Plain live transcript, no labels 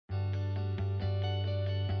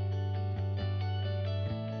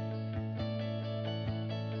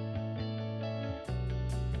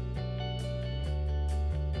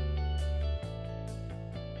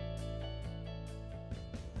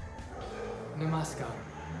Namaskar.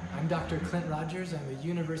 I'm Dr. Clint Rogers. I'm a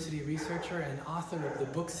university researcher and author of the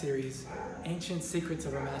book series Ancient Secrets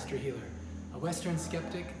of a Master Healer, a Western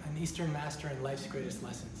skeptic, an Eastern master, and life's greatest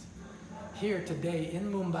lessons. Here today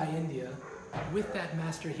in Mumbai, India, with that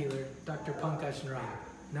master healer, Dr. Pankaj Naram.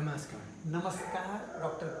 Namaskar. Namaskar,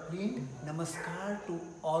 Dr. Clint. Namaskar to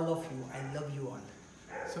all of you. I love you all.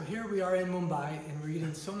 So here we are in Mumbai, and we're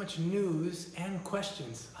getting so much news and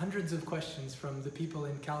questions, hundreds of questions from the people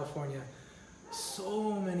in California.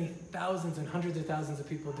 So many thousands and hundreds of thousands of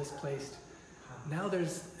people displaced. Now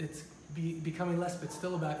it's becoming less, but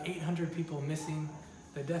still about 800 people missing.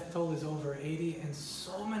 The death toll is over 80, and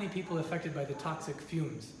so many people affected by the toxic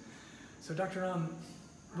fumes. So Dr. Ram,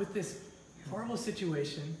 with this horrible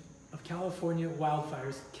situation of California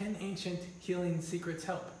wildfires, can ancient healing secrets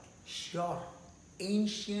help? Sure.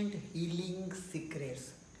 Ancient healing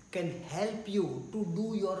secrets can help you to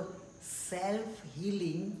do your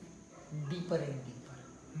self-healing deeper and deeper.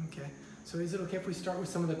 Okay. So is it okay if we start with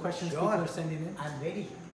some of the questions Sure. people are sending in? I'm ready.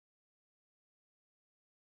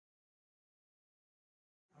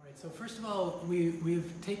 All right. So first of all,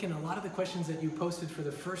 we've taken a lot of the questions that you posted for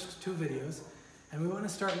the first two videos, and we want to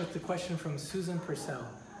start with the question from Susan Purcell.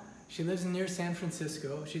 She lives near San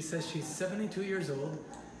Francisco. She says she's 72 years old.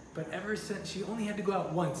 But ever since, she only had to go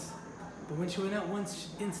out once. But when she went out once,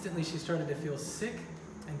 instantly she started to feel sick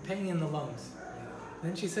and pain in the lungs.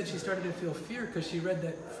 Then she said she started to feel fear because she read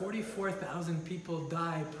that 44,000 people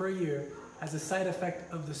die per year as a side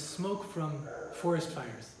effect of the smoke from forest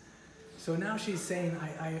fires. So now she's saying,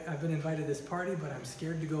 I've been invited to this party, but I'm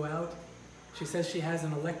scared to go out. She says she has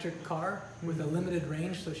an electric car with a limited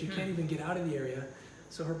range, so she can't even get out of the area.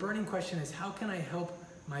 So her burning question is, how can I help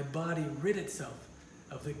my body rid itself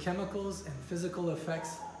of the chemicals and physical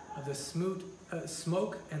effects of the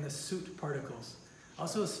smoke and the soot particles?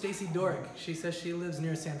 Also, Stacie Dorick, she says she lives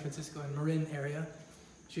near San Francisco in Marin area.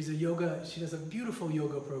 She does a beautiful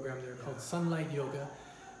yoga program there called Sunlight Yoga.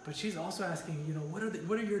 But she's also asking,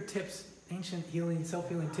 what are your tips, ancient healing,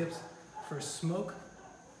 self-healing tips for smoke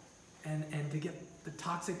and to get the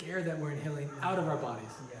toxic air that we're inhaling out of our bodies?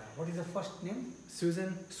 Yeah. What is the first name?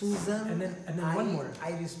 Susan. Susan. And then one more.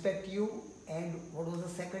 I respect you. And what was the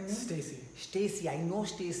second name? Stacie. Stacie. I know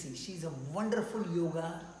Stacie. She's a wonderful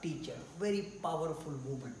yoga teacher. Very powerful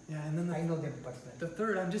woman. Yeah, and then I know them personally. The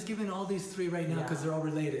third, I'm just giving all these three right now because they're all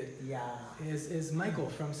related. Yeah. Is Michael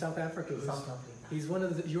from South Africa. South Africa. He's one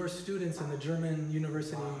of your students in the German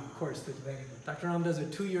university course. Very good. Dr. Ram does a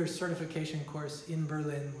 2-year certification course in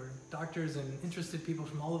Berlin where doctors and interested people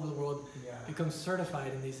from all over the world become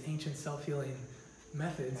certified in these ancient self-healing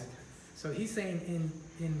methods. So he's saying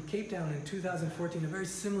in Cape Town in 2014, a very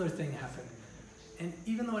similar thing happened. And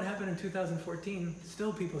even though it happened in 2014,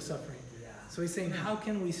 still people suffering. So he's saying, how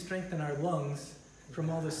can we strengthen our lungs from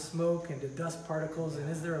all the smoke and the dust particles, and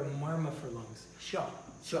is there a marmaa for lungs? Sure.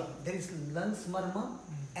 There is lungs marmaa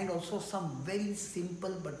and also some very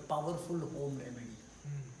simple but powerful home remedy.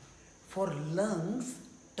 For lungs,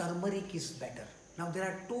 turmeric is better. Now there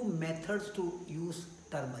are two methods to use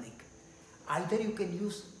turmeric. Either you can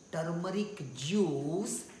use turmeric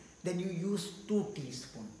juice, then you use 2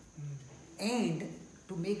 teaspoons. And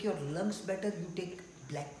to make your lungs better, you take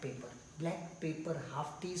black pepper. Black pepper,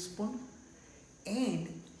 half teaspoon, and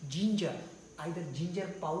ginger, either ginger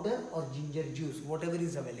powder or ginger juice, whatever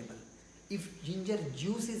is available. If ginger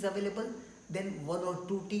juice is available, then 1 or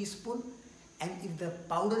 2 teaspoons, and if the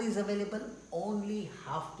powder is available, only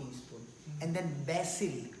half teaspoon. And then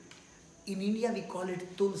basil. In India, we call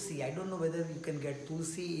it tulsi. I don't know whether you can get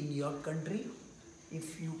tulsi in your country.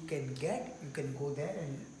 If you can get, you can go there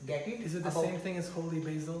and get it. Is it the same thing as holy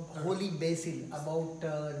basil? Holy basil, about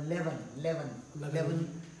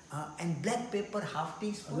 11. And black pepper, half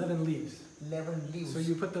teaspoon. 11 leaves. 11 leaves. So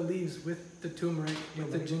you put the leaves with the turmeric,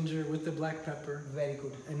 with the ginger, with the black pepper. Very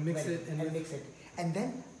good. And mix it. And mix it. And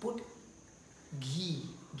then put ghee.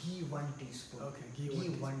 Ghee 1 teaspoon. Okay, ghee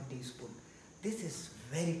 1 teaspoon. This is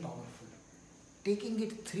very powerful. Taking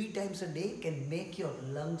it 3 times a day can make your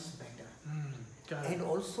lungs better. And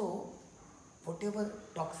also, whatever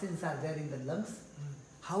toxins are there in the lungs,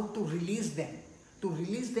 how to release them. To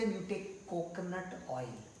release them, you take coconut oil.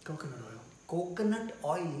 Coconut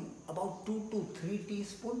oil, about 2 to 3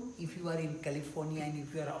 teaspoons if you are in California and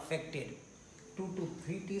if you are affected. 2 to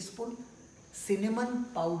 3 teaspoons. Cinnamon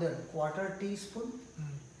powder, 1/4 teaspoon.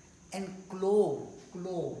 And clove,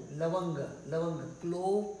 lavanga,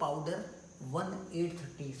 clove powder, 1/8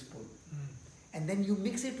 teaspoon. And then you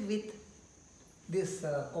mix it with this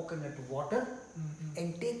coconut water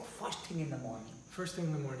and take first thing in the morning. First thing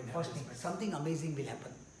in the morning. First thing, something amazing will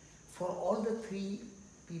happen. For all the 3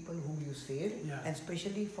 people whom you said, Yeah. and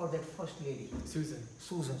especially for that first lady. Susan.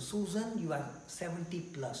 Susan, you are 70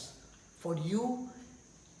 plus. For you,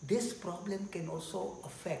 this problem can also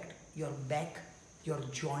affect your back, your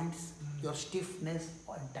joints, your stiffness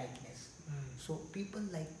and tightness. So people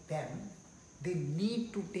like them, they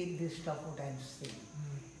need to take this stuff what I am saying.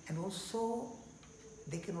 And also,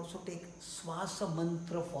 they can also take Swasa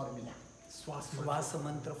Mantra formula. Swasa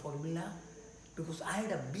Mantra formula, because I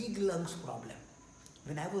had a big lungs problem.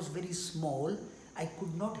 When I was very small, I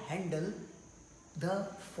could not handle the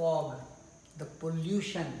fog, the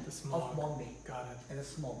pollution of Bombay. Got it. And the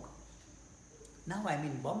smoke. Now I'm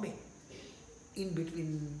in Bombay, in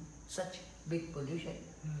between such big pollution,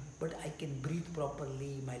 but I can breathe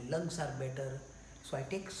properly, my lungs are better. So I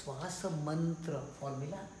take Swasa Mantra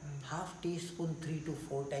formula, half teaspoon 3 to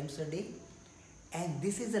 4 times a day. And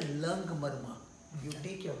this is a lung marmaa. You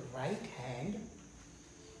take your right hand,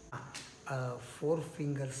 4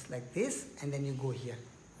 fingers like this, and then you go here.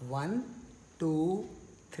 1, 2,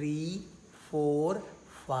 3, 4,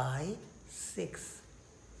 5, 6.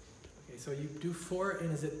 Okay, so you do 4,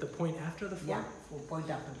 and is it the point after the 4? Yeah, 4 point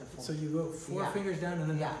after the 4. So you go 4 fingers down, and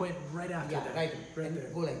then the point right after that. Right. Right and there.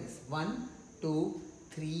 go like this. 1, 2,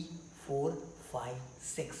 3, 4, 5,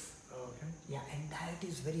 6. Okay. Yeah, and diet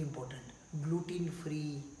is very important. Gluten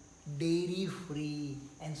free, dairy free,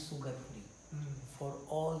 and sugar free. For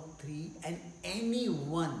all 3, and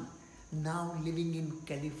anyone now living in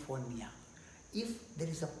California, if there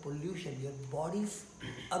is a pollution, your body's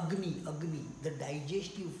agni, the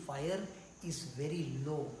digestive fire is very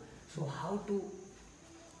low. So how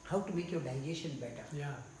to make your digestion better?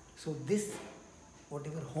 Yeah. So this,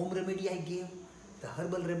 whatever home remedy I gave, the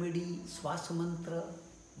herbal remedy, Swasa Mantra,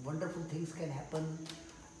 wonderful things can happen.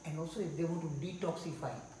 And also if they want to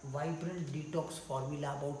detoxify, vibrant detox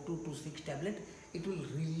formula, about 2 to 6 tablets, it will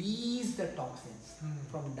release the toxins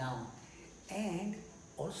from down. And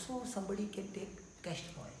also somebody can take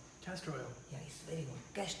castor oil. Castor oil. Yeah, it's very good.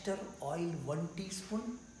 Castor oil 1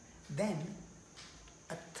 teaspoon. Then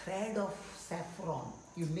a thread of saffron.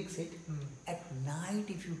 You mix it. At night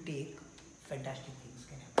if you take, fantastic things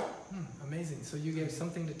can happen. Amazing. So you gave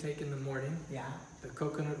something to take in the morning. Yeah. The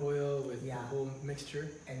coconut oil with the whole mixture.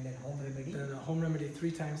 And then home remedy. Then a home remedy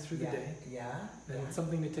 3 times through the day. Yeah. Then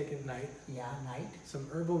something to take at night. Yeah, night. Some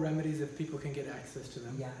herbal remedies if people can get access to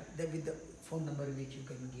them. Yeah, then with the phone number which you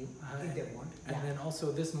can give if they want. And then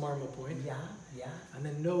also this marmaa point. Yeah. And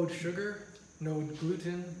then no sugar, no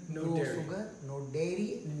gluten, no dairy. No sugar, no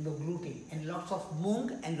dairy, no gluten. And lots of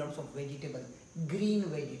mung and lots of vegetables. Green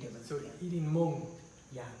vegetables. So eating mung.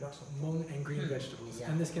 Yeah, lots of mung and green vegetables. Yeah.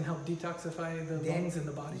 And this can help detoxify the lungs and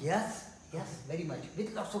the body? Yes, very much.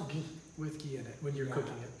 With lots of ghee. With ghee in it, when you're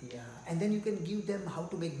cooking it. Yeah, and then you can give them how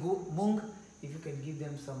to make mung. If you can give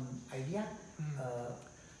them some idea.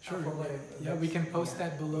 Sure. Yeah, we can post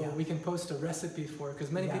that below. We can post a recipe for it,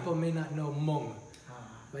 because many people may not know mung.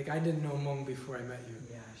 Like I didn't know mung before I met you.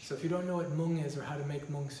 Yeah, So if you don't know what mung is or how to make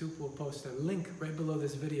mung soup, we'll post a link right below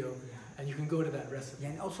this video, and you can go to that recipe. Yeah,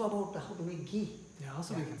 and also about how to make ghee. Yeah,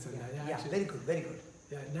 also we can send that. Yeah, very good, very good.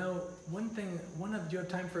 Yeah, now do you have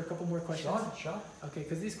time for a couple more questions? Sure. Okay,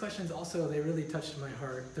 because these questions also, they really touched my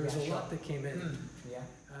heart. There was a lot that came in. Yeah.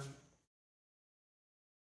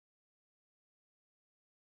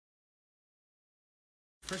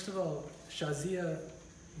 First of all, Shazia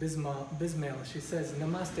Bismail, she says,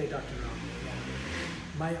 Namaste, Dr. Naram.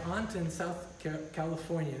 My aunt in South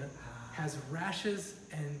California has rashes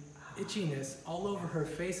and itchiness all over her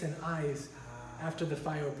face and eyes after the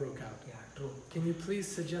fire broke out. Yeah, true. Can you please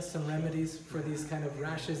suggest some remedies for these kind of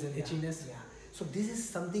rashes and itchiness? Yeah. So this is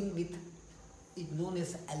something with it known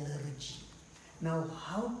as allergy. Now,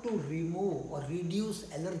 how to remove or reduce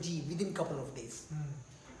allergy within couple of days?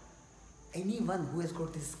 Anyone who has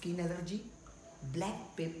got this skin allergy,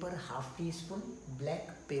 black pepper half teaspoon,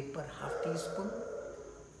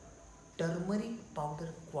 turmeric powder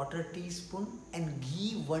 1/4 teaspoon, and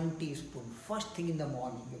ghee 1 teaspoon. First thing in the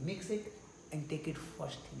morning, you mix it and take it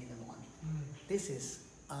first thing in the morning. This is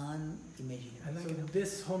unimaginable. And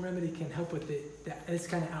this home remedy can help with this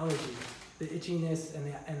kind of allergy, the itchiness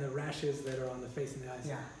and the rashes that are on the face and the eyes.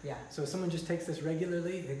 Yeah. So someone just takes this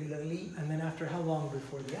regularly, and then after how long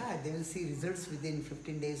before that? Yeah, they will see results within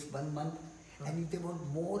 15 days, 1 month. And if they want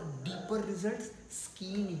more deeper results,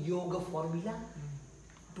 skin yoga formula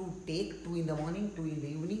to take 2 in the morning, 2 in the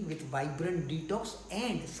evening with vibrant detox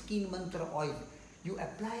and skin mantra oil. You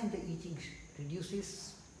apply and the itching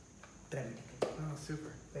reduces dramatically. Oh,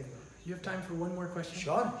 super. Very good. You have time for one more question?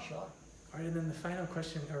 Sure. All right, and then the final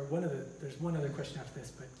question, or there's one other question after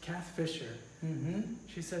this, but Cath Fisher,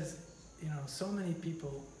 she says, so many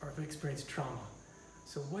people have experienced trauma,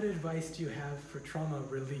 So what advice do you have for trauma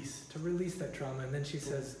release, to release that trauma? And then she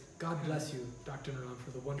says, God bless you, Dr. Naram,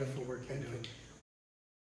 for the wonderful work you're doing.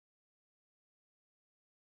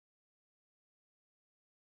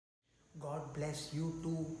 God bless you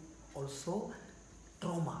too. Also,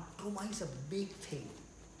 trauma. Trauma is a big thing.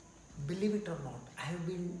 Believe it or not, I have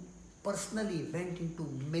been personally went into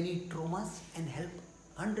many traumas and helped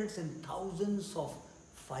hundreds and thousands of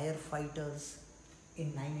firefighters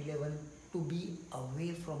in 9/11 to be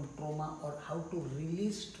away from trauma or how to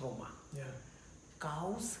release trauma. Yeah.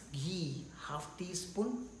 Cow's ghee, half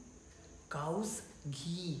teaspoon. Cow's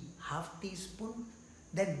ghee, half teaspoon.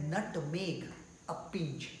 Then nutmeg, a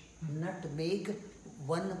pinch. Nutmeg,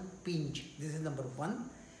 1 pinch. This is number 1.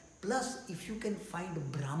 Plus, if you can find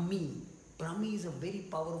Brahmi. Brahmi is a very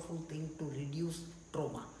powerful thing to reduce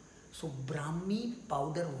trauma. So, Brahmi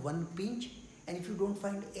powder 1 pinch. And if you don't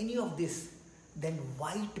find any of this, then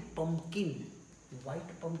white pumpkin.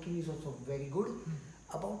 White pumpkin is also very good.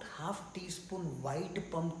 About half teaspoon white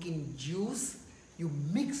pumpkin juice. You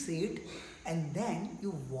mix it and then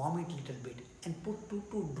you warm it little bit and put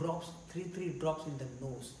 2 drops, 3 drops in the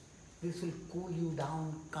nose. This will cool you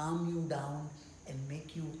down, calm you down and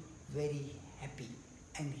make you very happy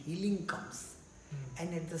and healing comes.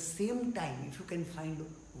 And at the same time, if you can find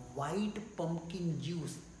white pumpkin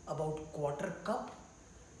juice, about 1/4 cup,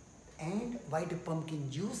 and white pumpkin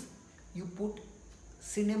juice, you put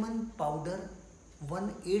cinnamon powder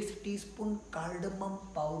 1/8 teaspoon, cardamom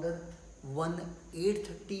powder 1/8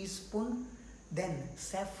 teaspoon, then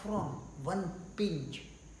saffron 1 pinch,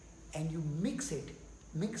 and you mix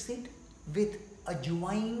it with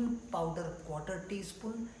ajwain powder 1/4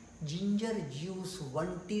 teaspoon, ginger juice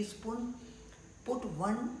 1 teaspoon, put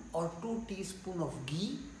 1 or 2 teaspoon of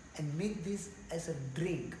ghee and make this as a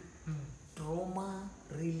drink. Trauma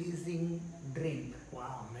releasing drink.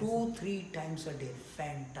 Wow, amazing. 2-3 times a day.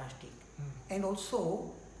 Fantastic. And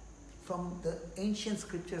also from the ancient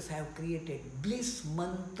scriptures I have created bliss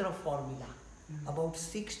mantra formula. About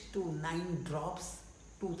 6 to 9 drops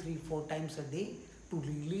 2, 3, 4 times a day to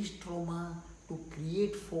release trauma, to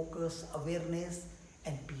create focus, awareness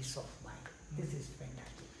and peace of mind. This is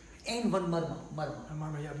fantastic. And one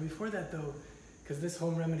marmaa. Yeah, before that though, because this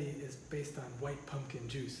home remedy is based on white pumpkin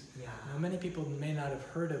juice. Yeah. Now many people may not have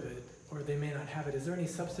heard of it or they may not have it. Is there any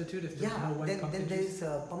substitute if there's no white pumpkin juice?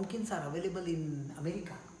 There is pumpkins are available in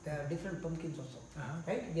America. There are different pumpkins also,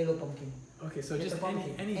 right? Yellow pumpkin. Okay, so just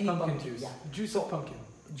any pumpkin juice. Yeah. Juice of pumpkin.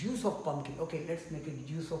 Juice of pumpkin. Okay, let's make it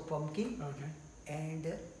juice of pumpkin. Okay. And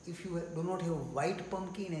if you do not have white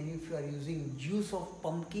pumpkin and if you are using juice of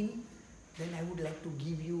pumpkin, then I would like to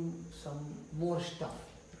give you some more stuff.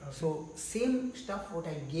 Okay. So same stuff what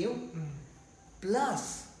I gave,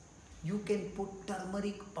 plus you can put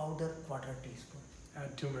turmeric powder 1/4 teaspoon.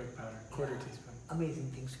 Add turmeric powder, 1/4 teaspoon. Amazing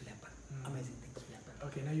things will happen. Amazing things will happen.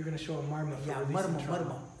 Okay, now you're going to show a marmaa for releasing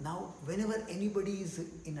trauma. Marmaa. Now, whenever anybody is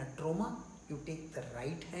in a trauma, you take the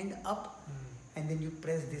right hand up and then you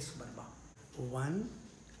press this marmaa. 1,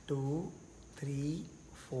 2, 3,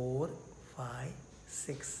 4, 5,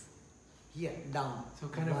 6. Here, down. So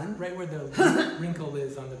kind of 1, right where the wrinkle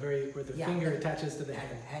is on the where the finger attaches to the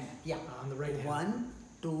hand. Yeah. On the right hand. 1,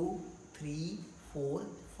 2, 3, 4,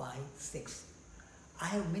 5, 6. I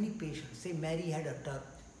have many patients. Say Mary had a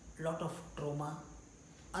lot of trauma,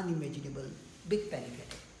 unimaginable, big panic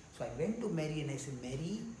attack. So I went to Mary and I said,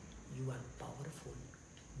 Mary, you are powerful.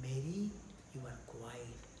 Mary, you are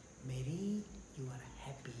quiet. Mary, you are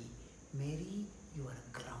happy. Mary, you are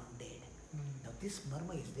grounded. Now this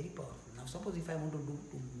marmaa is very powerful. Now suppose if I want to do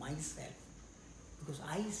to myself, because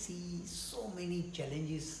I see so many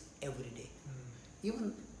challenges every day.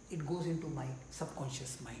 Even it goes into my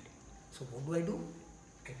subconscious mind. So what do?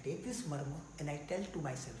 I take this marmaa and I tell to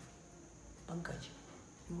myself, Pankaj,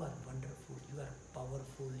 you are wonderful, you are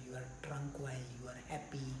powerful, you are tranquil, you are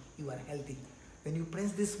happy, you are healthy. When you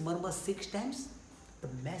press this marmaa 6 times, the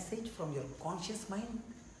message from your conscious mind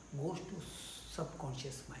goes to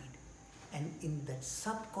subconscious mind. And in that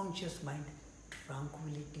subconscious mind,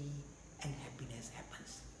 tranquility and happiness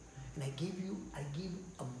happens. And I give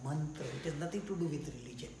a mantra. It has nothing to do with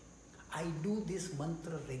religion. I do this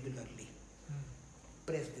mantra regularly.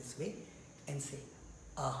 Press this way and say,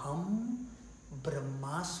 Aham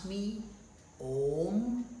Brahmasmi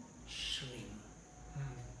Om Shrim.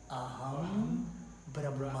 Aham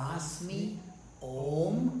Brahmasmi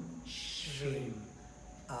Om Shrim.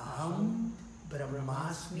 Aham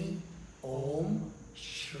Brahmasmi Om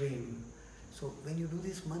Shrim. So when you do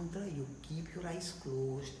this mantra, you keep your eyes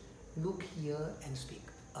closed, look here and speak.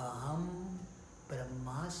 Aham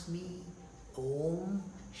Brahmasmi Om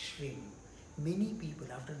Shrim. Many people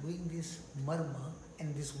after doing this marmaa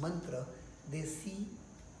and this mantra, they see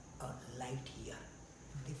a light here.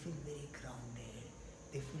 They feel very grounded.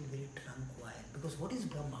 They feel very tranquil. Because what is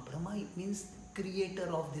Brahma? Brahma, it means creator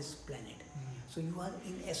of this planet. So you are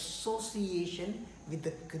in association with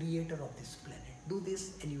the creator of this planet. Do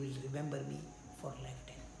this and you will remember me for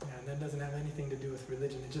lifetime. Yeah, and that doesn't have anything to do with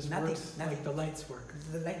religion. It just Nothing, works nothing. like the lights work.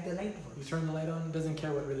 Like the light You works. turn the light on, doesn't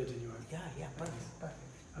care what religion you are. Yeah, perfect.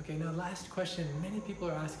 Okay, now last question. Many people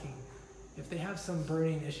are asking if they have some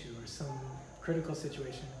burning issue or some critical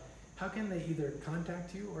situation, how can they either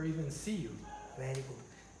contact you or even see you? Very good.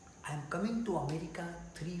 I am coming to America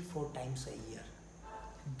 3-4 times a year.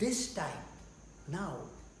 This time, now,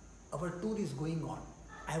 our tour is going on.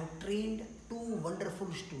 I have trained 2 wonderful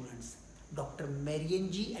students, Dr.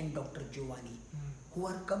 Marianji and Dr. Giovanni, who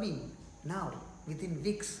are coming now within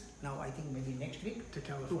weeks. Now, I think maybe next week To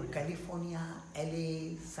California. to California,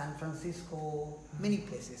 LA, San Francisco, many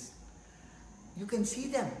places. You can see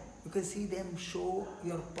them. You can see them show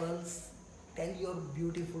your pulse, tell your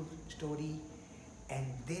beautiful story, and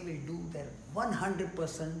they will do their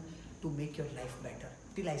 100% to make your life better.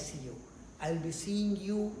 Till I see you. I will be seeing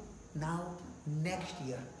you now next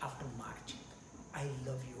year after March. I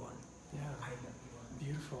love you all. Yeah, I love you all.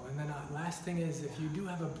 beautiful. And then last thing is, if you do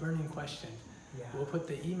have a burning question, Yeah. we'll put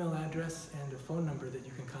the email address and a phone number that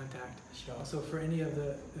you can contact. Sure. Also, for any of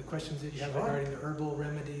the questions that you have Sure. regarding the herbal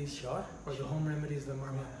remedies Sure. or the home remedies, the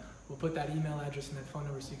marmaa, we'll put that email address and that phone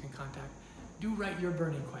number so you can contact. Do write your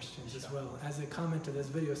burning questions as well as a comment to this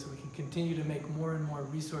video so we can continue to make more and more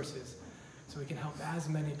resources so we can help as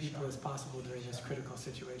many people as possible during this critical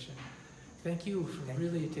situation. Thank you for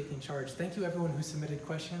really taking charge. Thank you everyone who submitted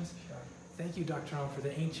questions. Thank you, Dr. Naram, for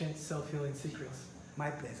the ancient self-healing secrets. My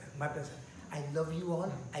pleasure. My pleasure. I love you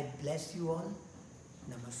all. I bless you all.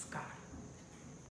 Namaskar.